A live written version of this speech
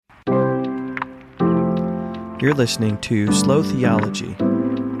You're listening to Slow Theology,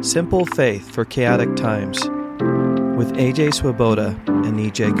 Simple Faith for Chaotic Times, with AJ Swoboda and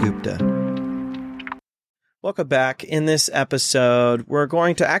EJ Gupta. Welcome back. In this episode, we're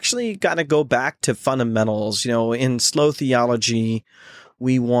going to actually go back to fundamentals. You know, in Slow Theology,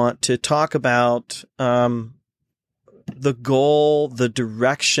 we want to talk about the goal, the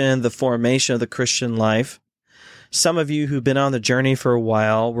direction, the formation of the Christian life. Some of you who've been on the journey for a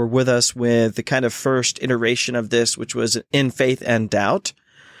while were with us with the kind of first iteration of this, which was In Faith and Doubt.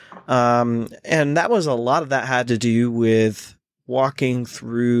 And that was a lot of that had to do with walking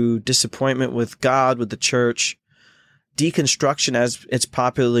through disappointment with God, with the church, deconstruction, as it's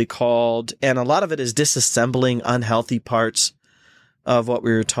popularly called. And a lot of it is disassembling unhealthy parts of what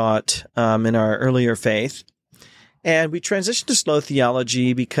we were taught in our earlier faith. And we transitioned to Slow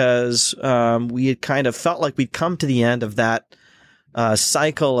Theology because we had kind of felt like we'd come to the end of that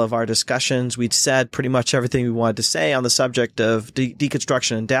cycle of our discussions. We'd said pretty much everything we wanted to say on the subject of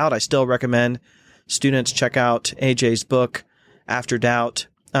deconstruction and doubt. I still recommend students check out AJ's book, After Doubt.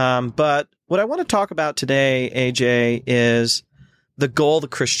 But what I want to talk about today, AJ, is the goal of the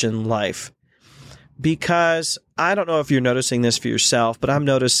Christian life. Because I don't know if you're noticing this for yourself, but I'm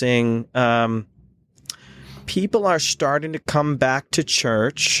noticing people are starting to come back to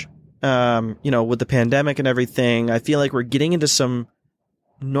church, with the pandemic and everything. I feel like we're getting into some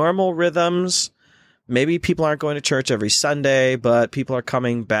normal rhythms. Maybe people aren't going to church every Sunday, but people are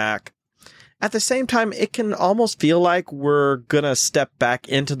coming back. At the same time, it can almost feel like we're going to step back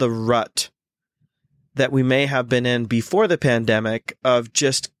into the rut that we may have been in before the pandemic of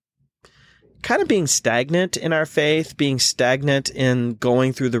just kind of being stagnant in our faith, being stagnant in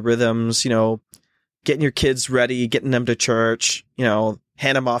going through the rhythms, getting your kids ready, getting them to church,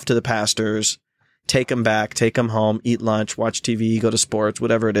 hand them off to the pastors, take them back, take them home, eat lunch, watch TV, go to sports,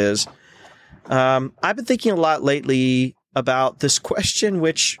 whatever it is. I've been thinking a lot lately about this question,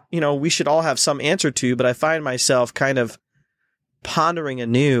 which, we should all have some answer to, but I find myself kind of pondering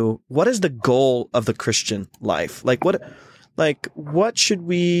anew, what is the goal of the Christian life? What should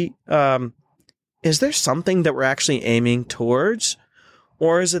we, is there something that we're actually aiming towards?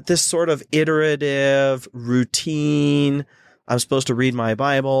 Or is it this sort of iterative routine? I'm supposed to read my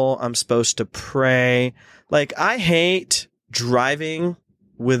Bible. I'm supposed to pray. I hate driving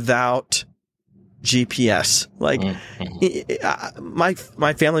without GPS.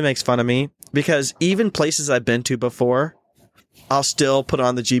 My family makes fun of me because even places I've been to before, I'll still put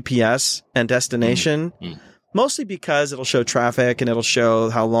on the GPS and destination, mostly because it'll show traffic and it'll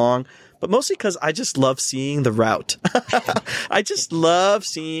show how long. But mostly because I just love seeing the route. I just love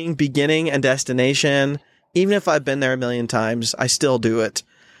seeing beginning and destination. Even if I've been there a million times, I still do it.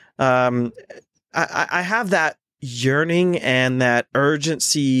 I have that yearning and that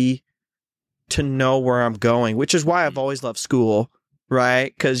urgency to know where I'm going, which is why I've always loved school,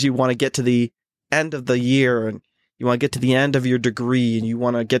 right? Because you want to get to the end of the year and you want to get to the end of your degree and you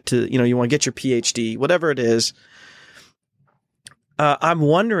want to get to, you want to get your PhD, whatever it is. I'm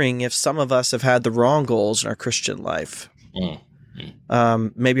wondering if some of us have had the wrong goals in our Christian life.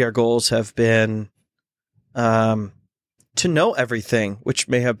 Maybe our goals have been to know everything, which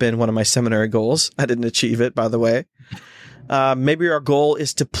may have been one of my seminary goals. I didn't achieve it, by the way. Maybe our goal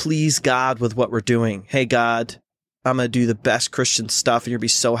is to please God with what we're doing. Hey, God, I'm going to do the best Christian stuff, and you'll be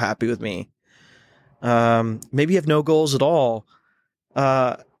so happy with me. Maybe you have no goals at all.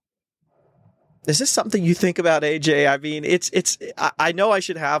 Is this something you think about, AJ? I mean, I know I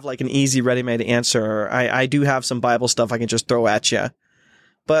should have an easy, ready-made answer. I do have some Bible stuff I can just throw at you.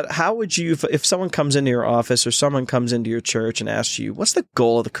 But how would you, if someone comes into your office or someone comes into your church and asks you, what's the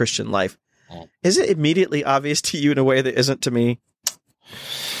goal of the Christian life? Is it immediately obvious to you in a way that isn't to me?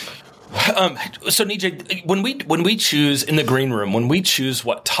 So EJ, when we choose in the green room, when we choose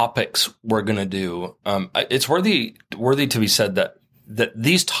what topics we're going to do, it's worthy to be said that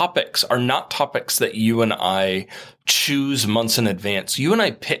these topics are not topics that you and I choose months in advance. You and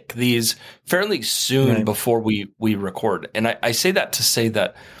I pick these fairly soon before we record. And I say that to say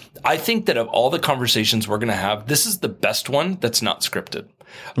that I think that of all the conversations we're going to have, this is the best one that's not scripted.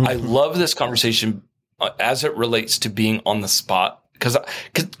 Mm-hmm. I love this conversation as it relates to being on the spot. Because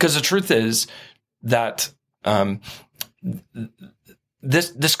the truth is that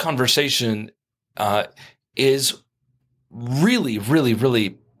this conversation is really, really,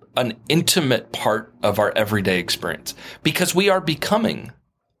 really an intimate part of our everyday experience because we are becoming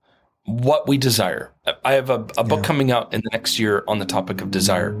what we desire. I have a book coming out in the next year on the topic of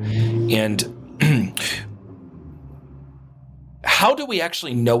desire. And how do we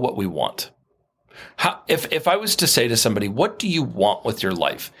actually know what we want? If I was to say to somebody, what do you want with your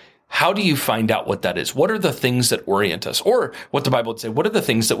life? how do you find out what that is? What are the things that orient us? Or what the Bible would say, what are the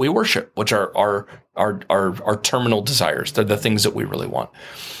things that we worship, which are our terminal desires? They're the things that we really want.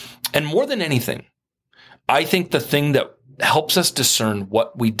 And more than anything, I think the thing that helps us discern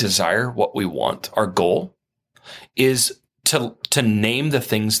what we desire, what we want, our goal, is to name the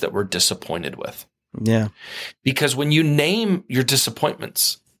things that we're disappointed with. Yeah. Because when you name your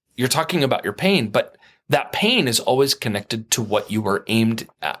disappointments, you're talking about your pain, but that pain is always connected to what you were aimed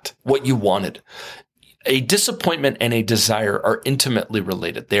at, what you wanted. A disappointment and a desire are intimately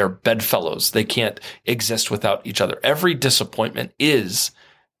related. They are bedfellows. They can't exist without each other. Every disappointment is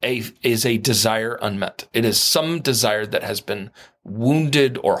a desire unmet. It is some desire that has been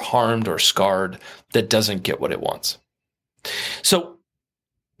wounded or harmed or scarred that doesn't get what it wants. So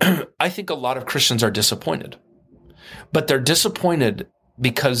I think a lot of Christians are disappointed, but they're disappointed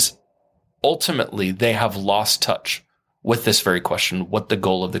because ultimately they have lost touch with this very question, what the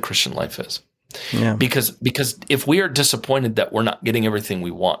goal of the Christian life is. Yeah. Because if we are disappointed that we're not getting everything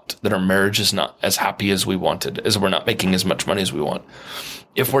we want, that our marriage is not as happy as we wanted, as we're not making as much money as we want,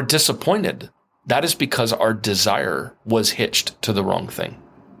 if we're disappointed, that is because our desire was hitched to the wrong thing.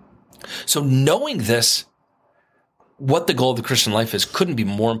 So knowing this, what the goal of the Christian life is, couldn't be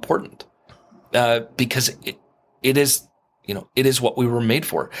more important, because it is, it is what we were made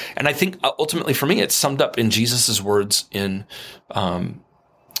for. And I think ultimately for me, it's summed up in Jesus's words in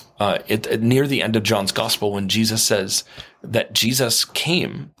near the end of John's gospel, when Jesus says that Jesus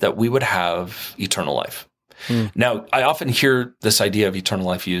came that we would have eternal life. Now, I often hear this idea of eternal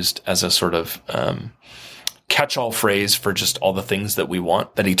life used as a sort of catch-all phrase for just all the things that we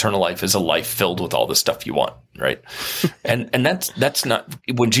want, that eternal life is a life filled with all the stuff you want, right? and that's not,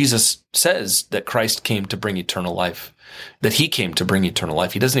 when Jesus says that Christ came to bring eternal life, that he came to bring eternal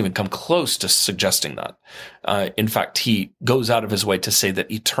life, he doesn't even come close to suggesting that. In fact, he goes out of his way to say that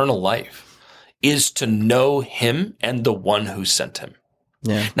eternal life is to know him and the one who sent him.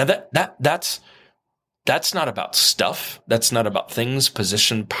 Yeah. Now that's not about stuff. That's not about things,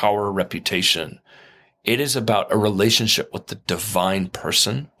 position, power, reputation. It is about a relationship with the divine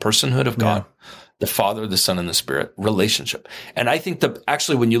personhood of God, the Father, the Son, and the Spirit, relationship. And I think that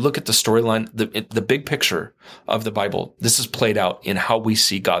actually when you look at the storyline, the big picture of the Bible, this is played out in how we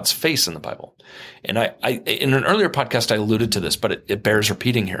see God's face in the Bible. And I in an earlier podcast, I alluded to this, but it bears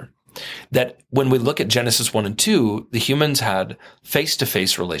repeating here, that when we look at Genesis 1 and 2, the humans had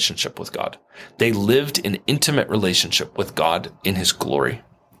face-to-face relationship with God. They lived in intimate relationship with God in his glory.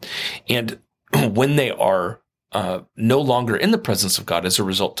 And when they are no longer in the presence of God as a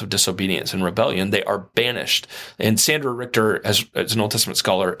result of disobedience and rebellion, they are banished. And Sandra Richter, as an Old Testament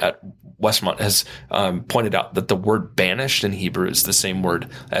scholar at Westmont, has pointed out that the word banished in Hebrew is the same word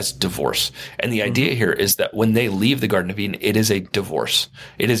as divorce. And the idea here is that when they leave the Garden of Eden, it is a divorce.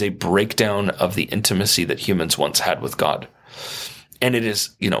 It is a breakdown of the intimacy that humans once had with God. And it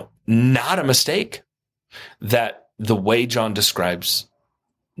is, not a mistake that the way John describes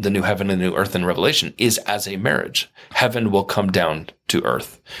the new heaven and new earth in Revelation is as a marriage. Heaven will come down to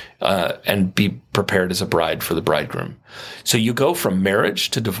earth and be prepared as a bride for the bridegroom. So you go from marriage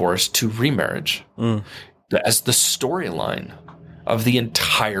to divorce to remarriage as the storyline of the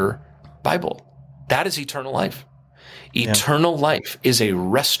entire Bible. That is eternal life. Eternal life is a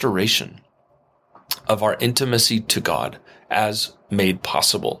restoration of our intimacy to God as made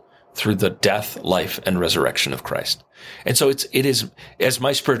possible through the death, life, and resurrection of Christ. And so it is, as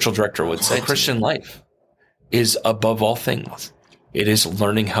my spiritual director would say, Christian life is above all things. It is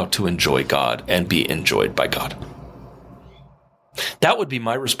learning how to enjoy God and be enjoyed by God. That would be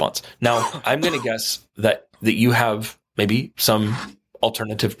my response. Now, I'm going to guess that you have maybe some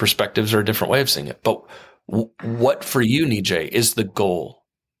alternative perspectives or a different way of seeing it. But what for you, Nijay, is the goal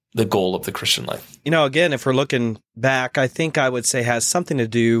of the Christian life? Again, if we're looking back, I think I would say has something to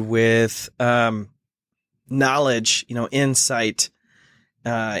do with knowledge, insight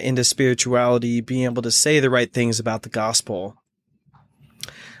into spirituality, being able to say the right things about the gospel.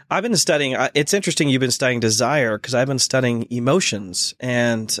 I've been studying, it's interesting you've been studying desire, because I've been studying emotions.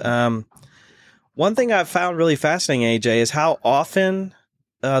 And one thing I've found really fascinating, AJ, is how often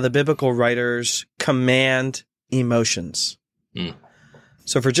the biblical writers command emotions.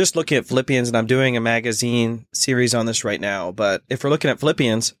 So if we're just looking at Philippians, and I'm doing a magazine series on this right now, but if we're looking at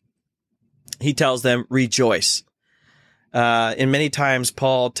Philippians, he tells them, rejoice. And many times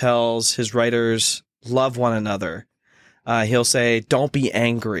Paul tells his writers, love one another. He'll say, don't be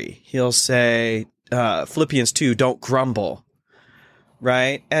angry. He'll say, Philippians 2, don't grumble.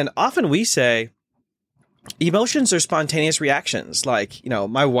 Right? And often we say, emotions are spontaneous reactions. Like,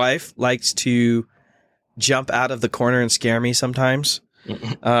 my wife likes to jump out of the corner and scare me sometimes.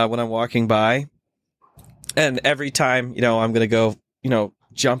 when I'm walking by. And every time, I'm going to go,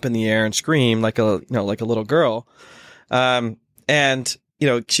 jump in the air and scream like a little girl. And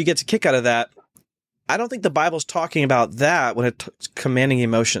she gets a kick out of that. I don't think the Bible's talking about that when it's commanding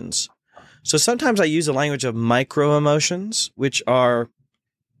emotions. So sometimes I use the language of micro emotions, which are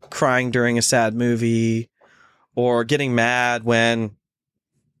crying during a sad movie or getting mad when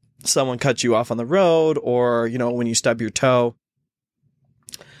someone cuts you off on the road or, when you stub your toe.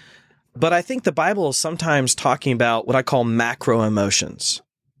 But I think the Bible is sometimes talking about what I call macro emotions.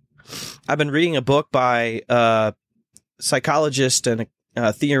 I've been reading a book by a psychologist and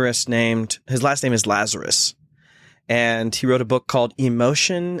a theorist his last name is Lazarus. And he wrote a book called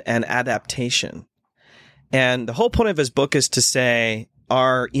Emotion and Adaptation. And the whole point of his book is to say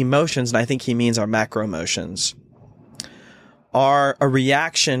our emotions, and I think he means our macro emotions, are a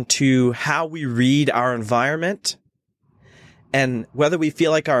reaction to how we read our environment and whether we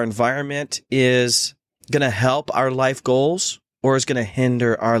feel like our environment is going to help our life goals or is going to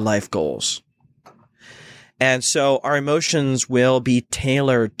hinder our life goals. And so our emotions will be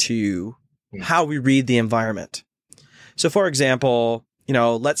tailored to how we read the environment. So for example,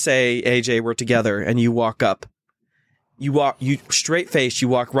 let's say, AJ, we're together and you walk up. You straight faced, you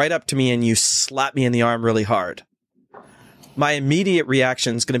walk right up to me and you slap me in the arm really hard. My immediate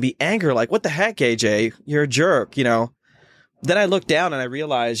reaction is going to be anger, like, what the heck, AJ? You're a jerk, Then I look down and I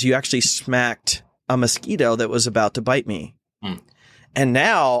realize you actually smacked a mosquito that was about to bite me. And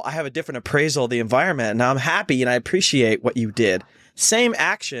now I have a different appraisal of the environment, and I'm happy and I appreciate what you did. Same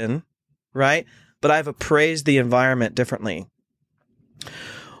action, right? But I've appraised the environment differently.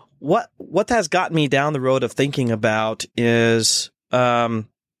 What has gotten me down the road of thinking about is God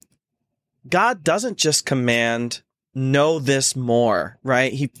doesn't just command, know this more,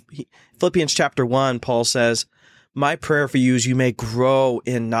 right? Philippians chapter 1, Paul says, my prayer for you is you may grow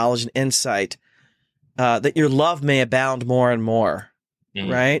in knowledge and insight, that your love may abound more and more,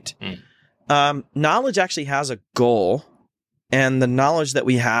 right? Knowledge actually has a goal, and the knowledge that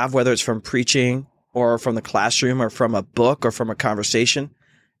we have, whether it's from preaching or from the classroom or from a book or from a conversation,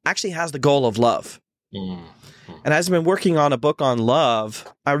 actually has the goal of love. And as I've been working on a book on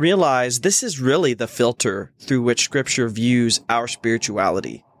love, I realized this is really the filter through which Scripture views our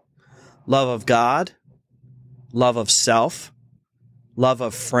spirituality. Love of God, love of self, love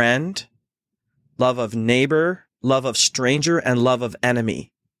of friend, love of neighbor, love of stranger, and love of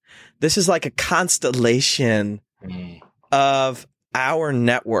enemy. This is like a constellation of our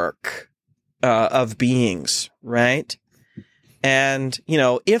network of beings, right? And,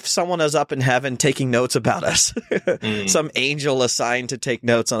 if someone is up in heaven taking notes about us, some angel assigned to take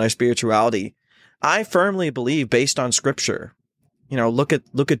notes on our spirituality, I firmly believe, based on Scripture, look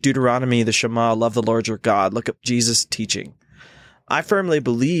at Deuteronomy, the Shema, love the Lord your God, look at Jesus' teaching. I firmly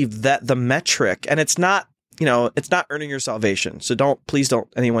believe that the metric, and it's not earning your salvation, so please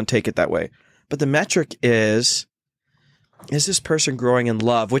don't anyone take it that way. But the metric is this person growing in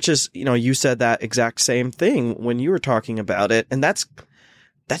love? Which is, you said that exact same thing when you were talking about it. And that's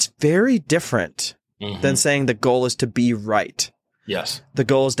very different than saying the goal is to be right. Yes. The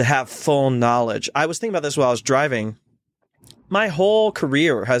goal is to have full knowledge. I was thinking about this while I was driving. My whole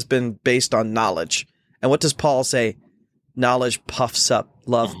career has been based on knowledge. And what does Paul say? Knowledge puffs up,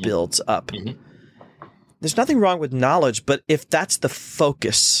 love builds up. There's nothing wrong with knowledge, but if that's the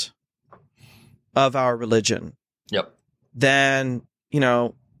focus of our religion, then,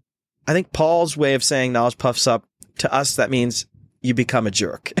 I think Paul's way of saying knowledge puffs up, to us, that means you become a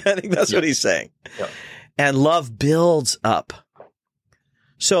jerk. I think that's what he's saying. And love builds up.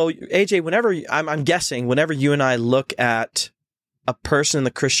 So, AJ, I'm guessing, whenever you and I look at a person in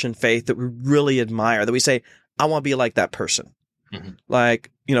the Christian faith that we really admire, that we say, I want to be like that person.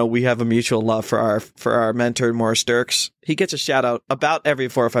 Like, we have a mutual love for our mentor, Morris Dirks. He gets a shout out about every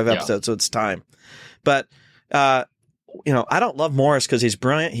 4 or 5 episodes, so it's time. But, I don't love Morris because he's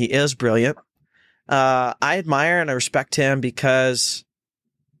brilliant. He is brilliant. I admire and I respect him because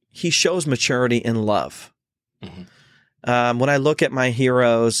he shows maturity in love. When I look at my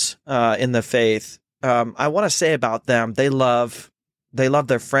heroes in the faith, I want to say about them, they love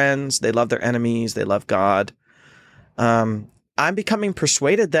their friends, they love their enemies, they love God. I'm becoming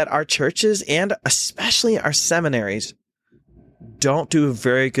persuaded that our churches and especially our seminaries don't do a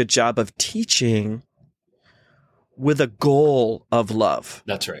very good job of teaching with a goal of love.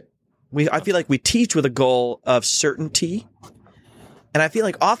 That's right. I feel like we teach with a goal of certainty. And I feel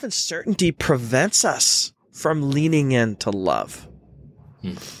like often certainty prevents us from leaning into love.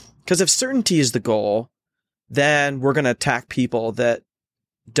 Because if certainty is the goal, then we're going to attack people that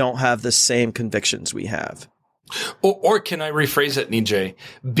don't have the same convictions we have. Or can I rephrase it, Nijay?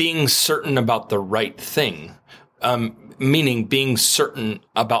 Being certain about the right thing, meaning being certain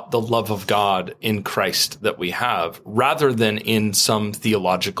about the love of God in Christ that we have, rather than in some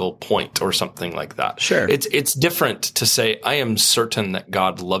theological point or something like that. Sure. It's different to say, I am certain that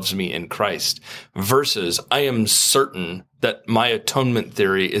God loves me in Christ, versus I am certain that my atonement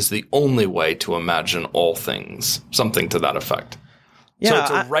theory is the only way to imagine all things, something to that effect. Yeah,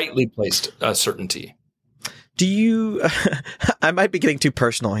 so it's a rightly placed certainty. Do you, I might be getting too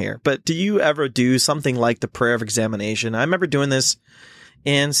personal here, but do you ever do something like the prayer of examination? I remember doing this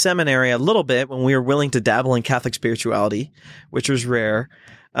in seminary a little bit when we were willing to dabble in Catholic spirituality, which was rare.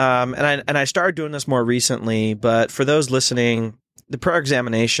 And I started doing this more recently, but for those listening, the prayer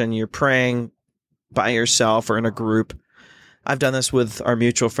examination, you're praying by yourself or in a group. I've done this with our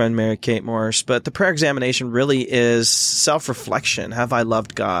mutual friend, Mary Kate Morse, but the prayer examination really is self-reflection. Have I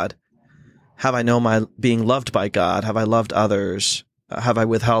loved God? Have I known my being loved by God? Have I loved others? Have I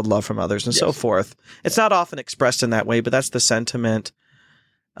withheld love from others? And so forth. It's not often expressed in that way, but that's the sentiment.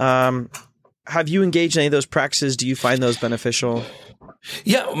 Have you engaged in any of those practices? Do you find those beneficial?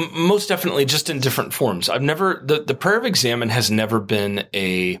 Yeah, most definitely, just in different forms. The prayer of examine has never been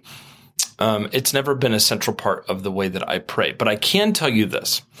it's never been a central part of the way that I pray. But I can tell you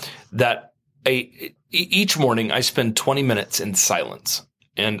this, that each morning I spend 20 minutes in silence.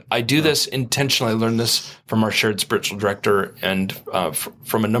 And I do this intentionally. I learned this from our shared spiritual director and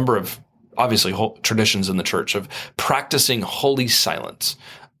from a number of, obviously, whole traditions in the church of practicing holy silence.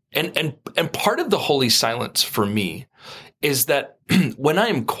 And part of the holy silence for me is that when I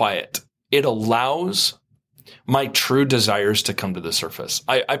am quiet, it allows my true desires to come to the surface.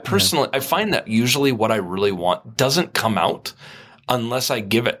 I personally, I find that usually what I really want doesn't come out unless I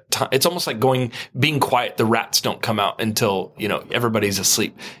give it time. It's almost like being quiet. The rats don't come out until, everybody's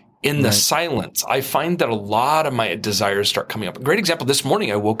asleep. In the silence, I find that a lot of my desires start coming up. A great example, this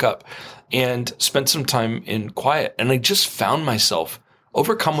morning I woke up and spent some time in quiet, and I just found myself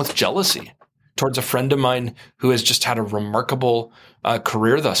overcome with jealousy towards a friend of mine who has just had a remarkable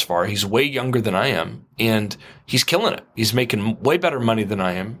career thus far. He's way younger than I am, and he's killing it. He's making way better money than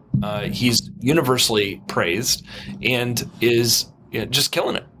I am. He's universally praised and is just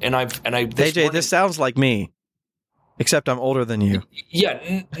killing it. And AJ, this sounds like me, except I'm older than you.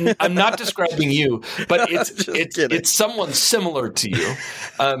 Yeah, I'm not describing you, but it's someone similar to you,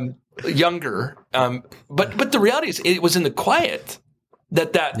 younger. But the reality is, it was in the quiet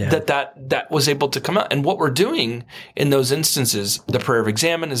that was able to come out. And what we're doing in those instances, the prayer of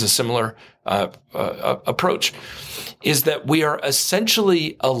examine is a similar approach, is that we are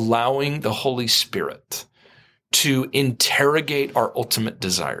essentially allowing the Holy Spirit to interrogate our ultimate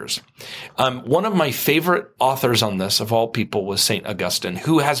desires. One of my favorite authors on this, of all people, was St. Augustine,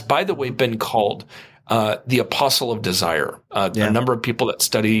 who has, by the way, been called the apostle of desire. A number of people that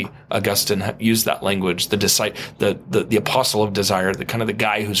study Augustine have used that language, the apostle of desire, the kind of the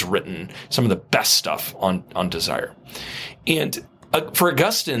guy who's written some of the best stuff on desire. And for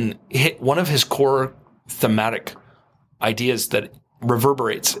Augustine, one of his core thematic ideas that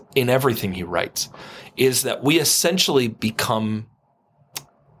reverberates in everything he writes is that we essentially become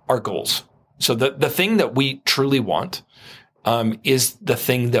our goals. So the thing that we truly want is the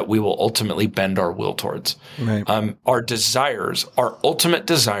thing that we will ultimately bend our will towards. Right. Our desires, our ultimate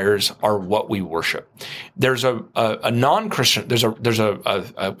desires, are what we worship. There's a non-Christian. There's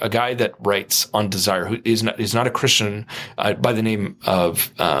a guy that writes on desire who is not a Christian by the name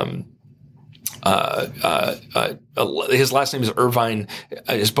of his last name is Irvine.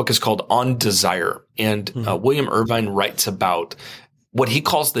 His book is called On Desire, and William Irvine writes about what he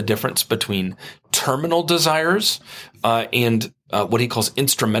calls the difference between terminal desires and what he calls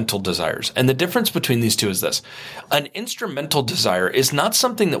instrumental desires. And the difference between these two is this. An instrumental desire is not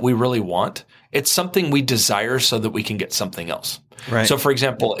something that we really want. It's something we desire so that we can get something else. Right. So, for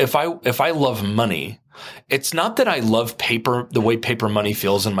example, if I love money, it's not that I love paper, the way paper money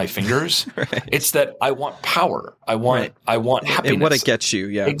feels in my fingers. Right. It's that I want power. I want happiness. And what it gets you,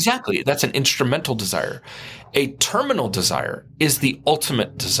 yeah. Exactly. That's an instrumental desire. A terminal desire is the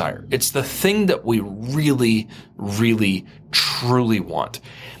ultimate desire. It's the thing that we really, really, truly want.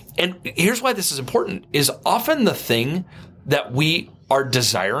 And here's why this is important, is often the thing that we are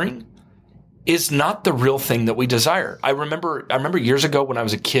desiring is not the real thing that we desire. I remember years ago when I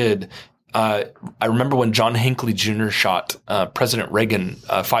was a kid, I remember when John Hinckley Jr. shot President Reagan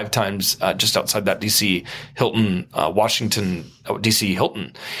 5 times just outside that D.C. Hilton, Washington D.C.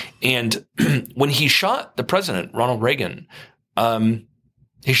 Hilton. And when he shot the president, Ronald Reagan,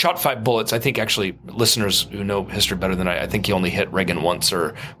 He shot 5 bullets. I think actually listeners who know history better than I think he only hit Reagan once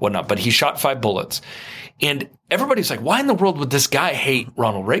or whatnot, but he shot 5 bullets. And everybody's like, why in the world would this guy hate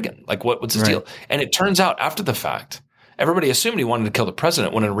Ronald Reagan? Like, what's his deal? And it turns out after the fact, everybody assumed he wanted to kill the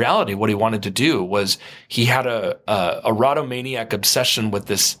president, when in reality, what he wanted to do was he had a erotomaniac obsession with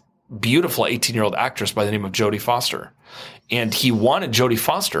this beautiful 18-year-old actress by the name of Jodie Foster. And he wanted Jodie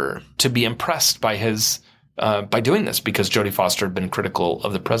Foster to be impressed by his by doing this, because Jodie Foster had been critical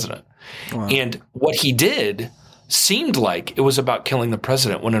of the president. Wow. And what he did seemed like it was about killing the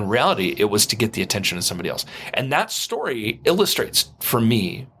president, when in reality it was to get the attention of somebody else. And that story illustrates for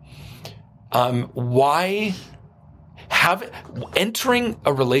me why entering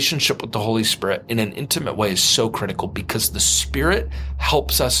a relationship with the Holy Spirit in an intimate way is so critical, because the Spirit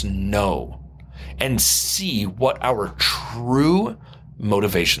helps us know and see what our true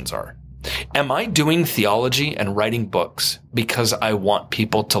motivations are. Am I doing theology and writing books because I want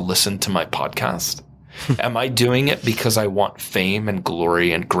people to listen to my podcast? Am I doing it because I want fame and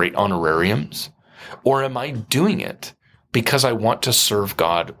glory and great honorariums? Or am I doing it because I want to serve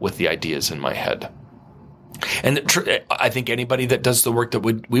God with the ideas in my head? And I think anybody that does the work that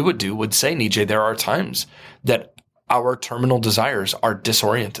we would do would say, Nijay, there are times that our terminal desires are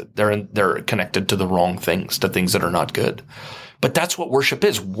disoriented. They're connected to the wrong things, to things that are not good. But that's what worship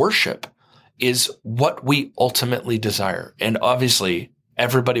is. Worship is what we ultimately desire. And obviously,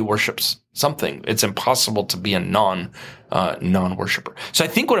 everybody worships something. It's impossible to be a non-worshiper. So I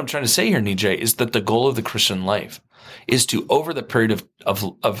think what I'm trying to say here, Nijay, is that the goal of the Christian life is to, over the period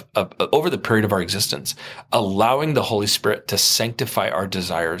of our existence, allowing the Holy Spirit to sanctify our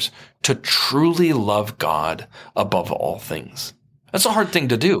desires to truly love God above all things. That's a hard thing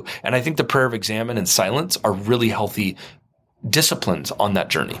to do. And I think the prayer of examine and silence are really healthy disciplines on that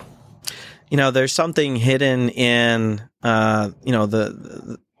journey. There's something hidden in,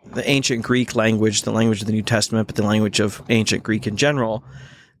 the ancient Greek language, the language of the New Testament, but the language of ancient Greek in general,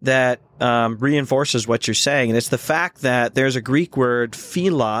 that reinforces what you're saying. And it's the fact that there's a Greek word,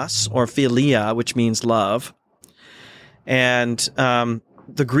 philos, or philia, which means love. And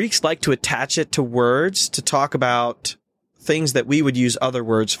the Greeks like to attach it to words to talk about things that we would use other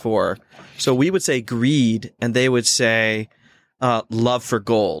words for. So we would say greed, and they would say love for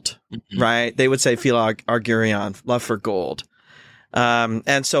gold, right? They would say philargirion, love for gold.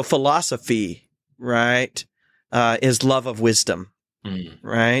 And so philosophy, right, is love of wisdom,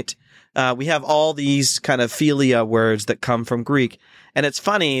 right? We have all these kind of philia words that come from Greek. And it's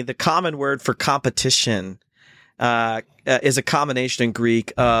funny, the common word for competition is a combination in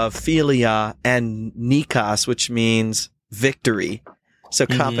Greek of philia and nikos, which means victory. So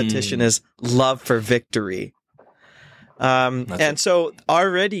competition is love for victory. And so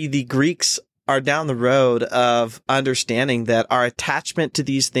already the Greeks are down the road of understanding that our attachment to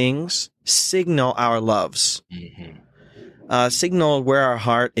these things signal our loves, signal where our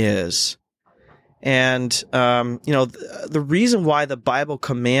heart is. And, the reason why the Bible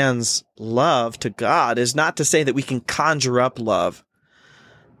commands love to God is not to say that we can conjure up love,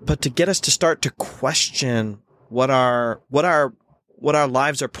 but to get us to start to question what our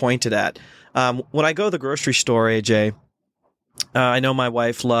lives are pointed at. When I go to the grocery store, AJ, I know my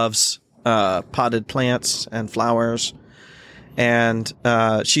wife loves potted plants and flowers, and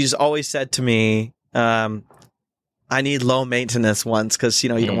she's always said to me, I need low maintenance ones because, you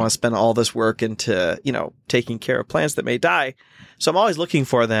don't want to spend all this work into, taking care of plants that may die. So I'm always looking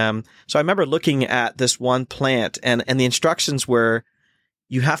for them. So I remember looking at this one plant, and the instructions were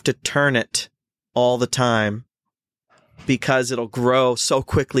you have to turn it all the time because it'll grow so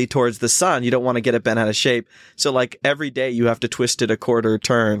quickly towards the sun. You don't want to get it bent out of shape. So like every day you have to twist it a quarter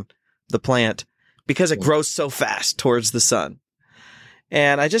turn, the plant, because it grows so fast towards the sun.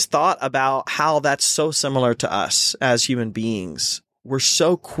 And I just thought about how that's so similar to us as human beings. We're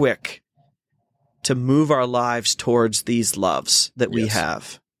so quick to move our lives towards these loves that we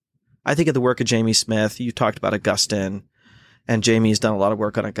have. I think of the work of Jamie Smith. You talked about Augustine, and Jamie's done a lot of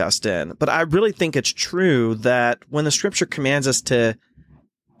work on Augustine. But I really think it's true that when the scripture commands us to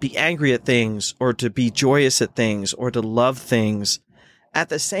be angry at things, or to be joyous at things, or to love things, at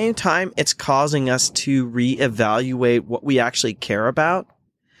the same time, it's causing us to reevaluate what we actually care about.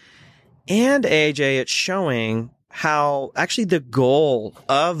 And AJ, it's showing how actually the goal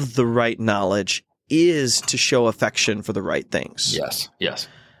of the right knowledge is to show affection for the right things. Yes.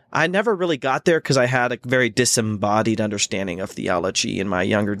 I never really got there because I had a very disembodied understanding of theology in my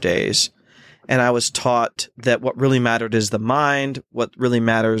younger days. And I was taught that what really mattered is the mind. What really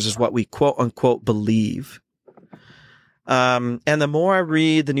matters is what we quote unquote believe. And the more I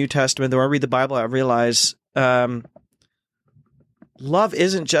read the New Testament, the more I read the Bible, I realize, love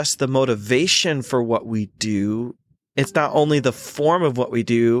isn't just the motivation for what we do. It's not only the form of what we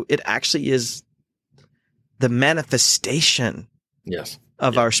do, it actually is the manifestation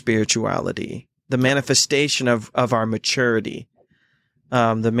of our spirituality, the manifestation of our maturity,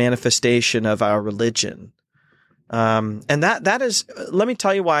 the manifestation of our religion. And that is, let me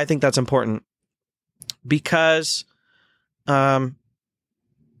tell you why I think that's important. Because I'm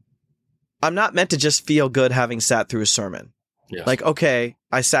not meant to just feel good having sat through a sermon. Yes. Like, okay,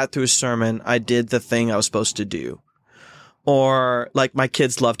 I sat through a sermon, I did the thing I was supposed to do. Or like my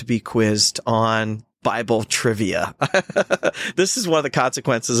kids love to be quizzed on Bible trivia. This is one of the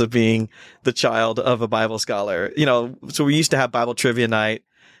consequences of being the child of a Bible scholar. You know, so we used to have Bible trivia night,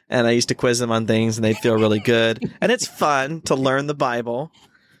 and I used to quiz them on things, and they'd feel really good. And it's fun to learn the Bible.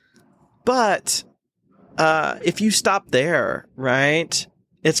 But if you stop there, right,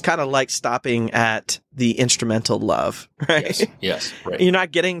 it's kind of like stopping at the instrumental love, right? Yes, right. You're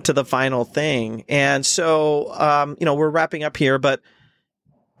not getting to the final thing. And so, we're wrapping up here, but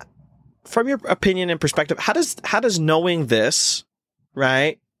from your opinion and perspective, how does knowing this,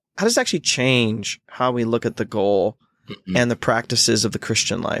 right, how does it actually change how we look at the goal and the practices of the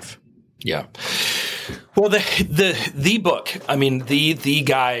Christian life? Yeah. Well, the book, I mean, the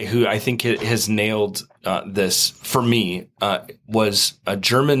guy who I think has nailed this for me was a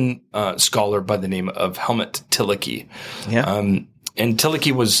German scholar by the name of Helmut Thielicke. Yeah. And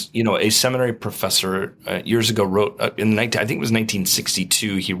Thielicke was, a seminary professor years ago, wrote I think it was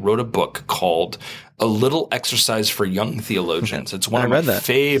 1962. He wrote a book called A Little Exercise for Young Theologians. It's one of my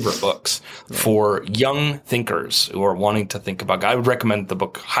favorite books for young thinkers who are wanting to think about God. I would recommend the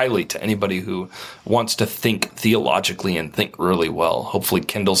book highly to anybody who wants to think theologically and think really well. Hopefully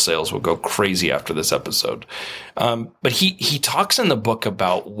Kindle sales will go crazy after this episode. But he talks in the book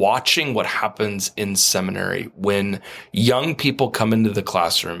about watching what happens in seminary when young people come into the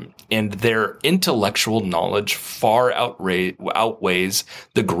classroom and their intellectual knowledge far outweighs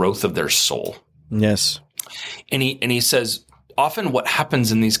the growth of their soul. Yes. And he says often what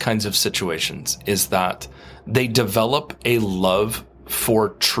happens in these kinds of situations is that they develop a love for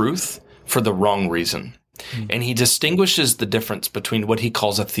truth for the wrong reason. And he distinguishes the difference between what he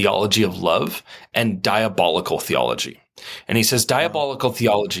calls a theology of love and diabolical theology. And he says diabolical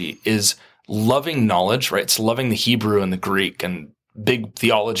theology is loving knowledge, right? It's loving the Hebrew and the Greek and big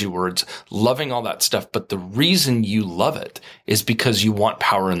theology words, loving all that stuff. But the reason you love it is because you want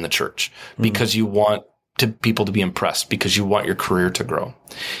power in the church, because you want people to be impressed, because you want your career to grow.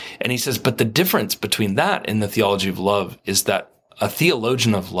 And he says, but the difference between that and the theology of love is that a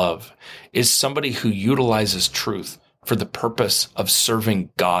theologian of love is somebody who utilizes truth for the purpose of serving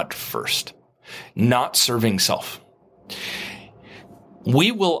God first, not serving self.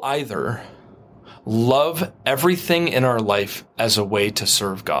 We will either love everything in our life as a way to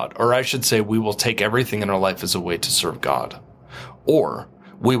serve God, or I should say we will take everything in our life as a way to serve God, or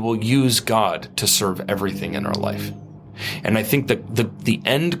we will use God to serve everything in our life. And I think that the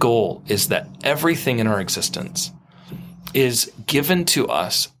end goal is that everything in our existence is given to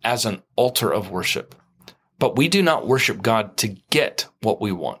us as an altar of worship. But we do not worship God to get what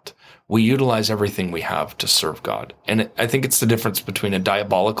we want. We utilize everything we have to serve God. And I think it's the difference between a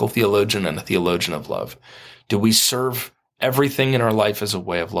diabolical theologian and a theologian of love. Do we serve everything in our life as a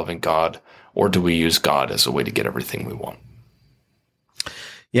way of loving God, or do we use God as a way to get everything we want?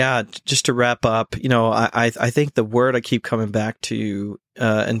 Yeah, just to wrap up, I think the word I keep coming back to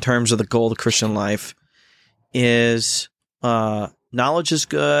in terms of the goal of the Christian life is knowledge is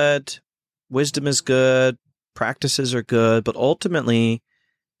good, wisdom is good, practices are good, but ultimately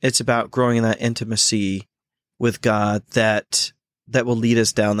it's about growing in that intimacy with God that will lead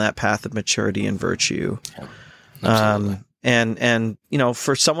us down that path of maturity and virtue. And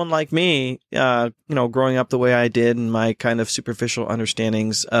for someone like me, growing up the way I did and my kind of superficial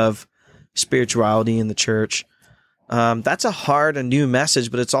understandings of spirituality in the church, that's a hard and new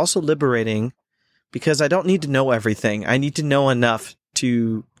message, but it's also liberating because I don't need to know everything. I need to know enough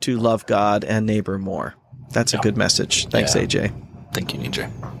to love God and neighbor more. That's a good message. Thanks, AJ. Thank you, AJ.